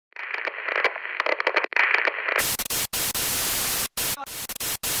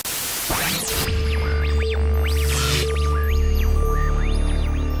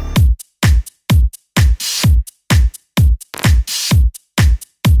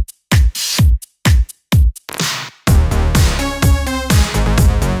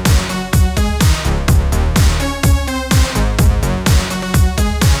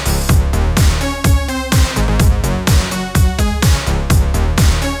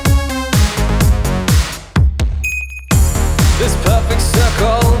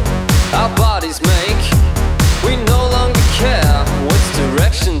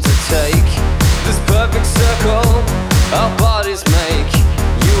Our bodies make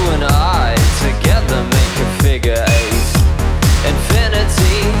you and I together make a figure eight.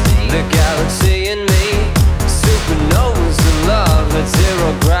 Infinity, the galaxy in me. Supernovas of love at zero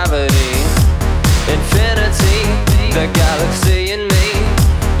gravity. Infinity, the galaxy in me.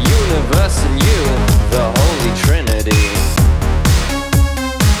 Universe and you, the Holy Trinity.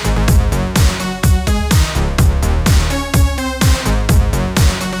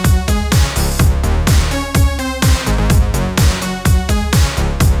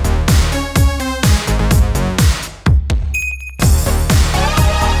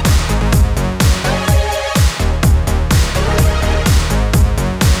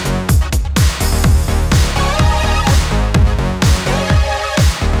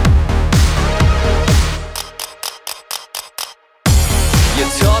 You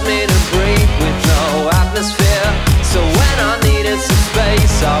taught me to breathe with no atmosphere, so when I needed some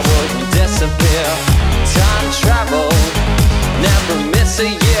space I wouldn't disappear. Time travel, never miss a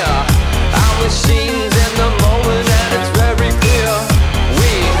year. Our machines in the moment and it's very clear.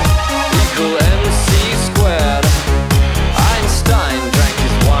 We equal MC squared. Einstein drank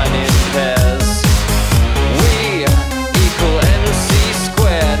his wine in pairs. We equal MC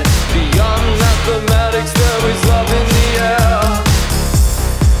squared. Beyond mathematics there is love in the air.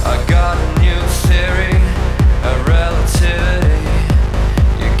 I got a new theory, a relativity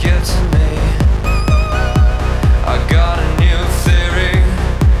you give to me. I got a new theory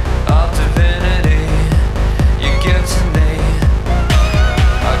of divinity you give to me.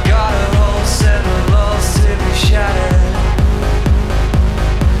 I got a whole set of laws to be shattered.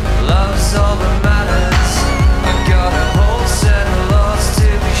 Love's all that matters. I got a whole set of laws to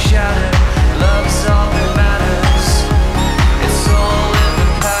be shattered. Love's all that matters. It's all in the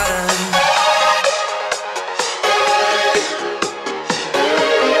pattern.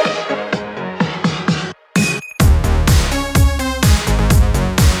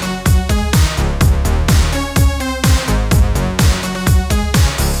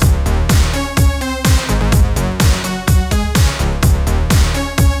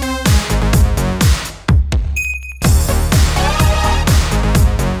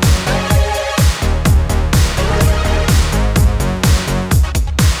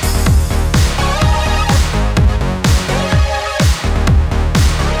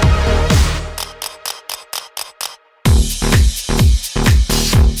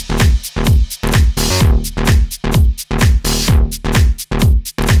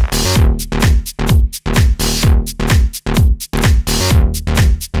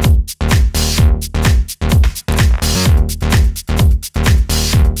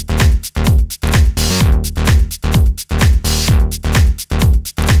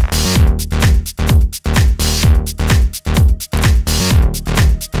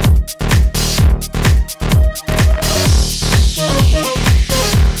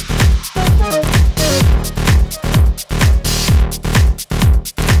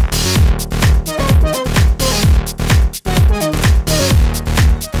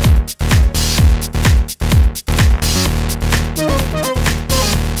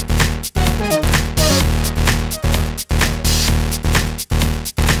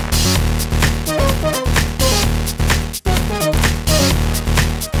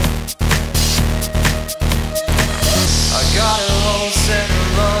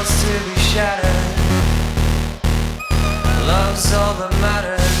 Love's all that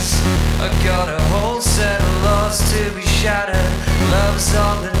matters. I got a whole set of laws to be shattered. Love's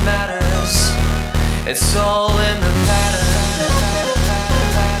all that matters. It's all in the pattern.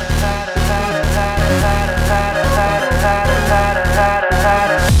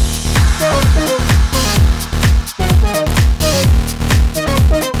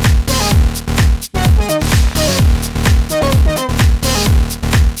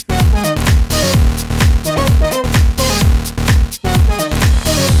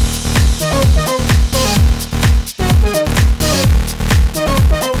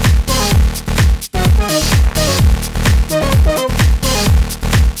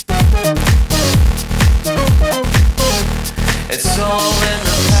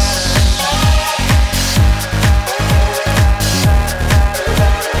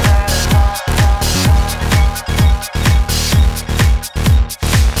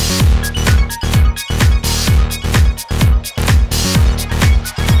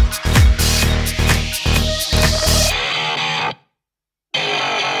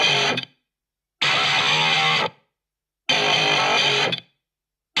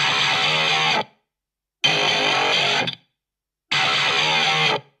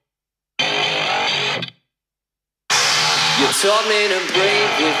 You taught me to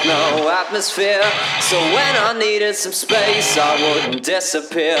breathe with with no atmosphere. So when I needed some space, I wouldn't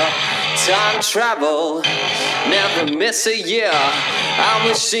disappear. Time travel, never miss a year. Our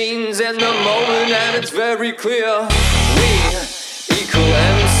machines in the moment, and it's very clear. We equal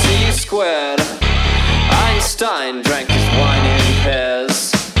MC squared. Einstein drank his wine in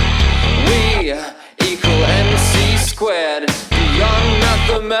pairs. We equal MC squared. Beyond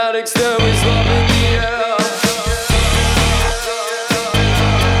mathematics, there is love in the air.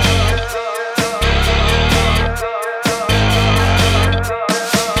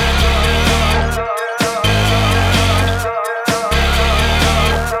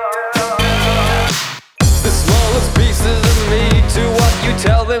 The smallest pieces of me do what you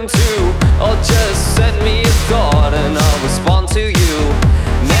tell them to, or just send me a thought and I'll respond to you.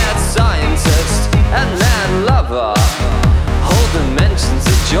 Mad scientist and mad lover, whole dimensions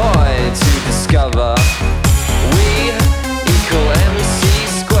of joy to discover. We equal MC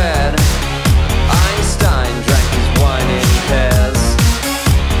squared. Einstein drank his wine in pairs.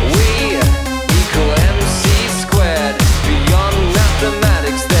 We equal MC squared. Beyond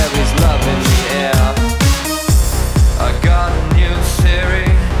mathematics, there is love in the air. I got a new theory,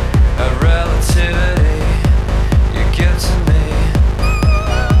 a relativity you give to me.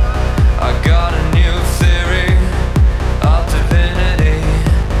 I got a new theory of divinity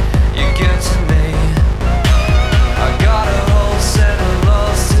you give to me. I got a whole set of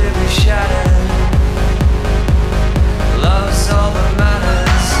laws to be shattered. Love's all that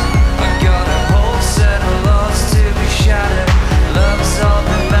matters. I got a whole set of laws to be shattered. Love's all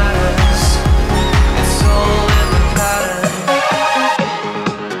that matters. It's all in the pattern.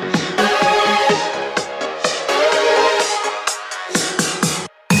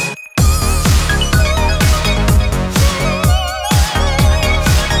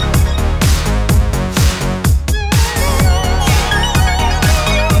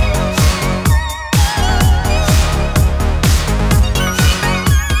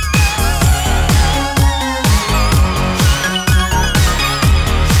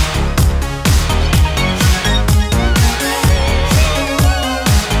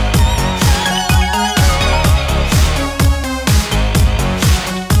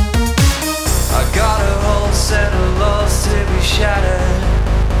 I got a whole set of laws to be shattered.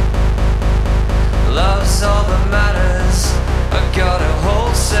 Love's all that matters. I got a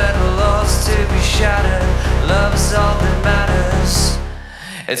whole set of laws to be shattered. Love's all that matters.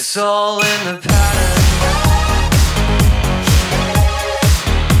 It's all in the pattern.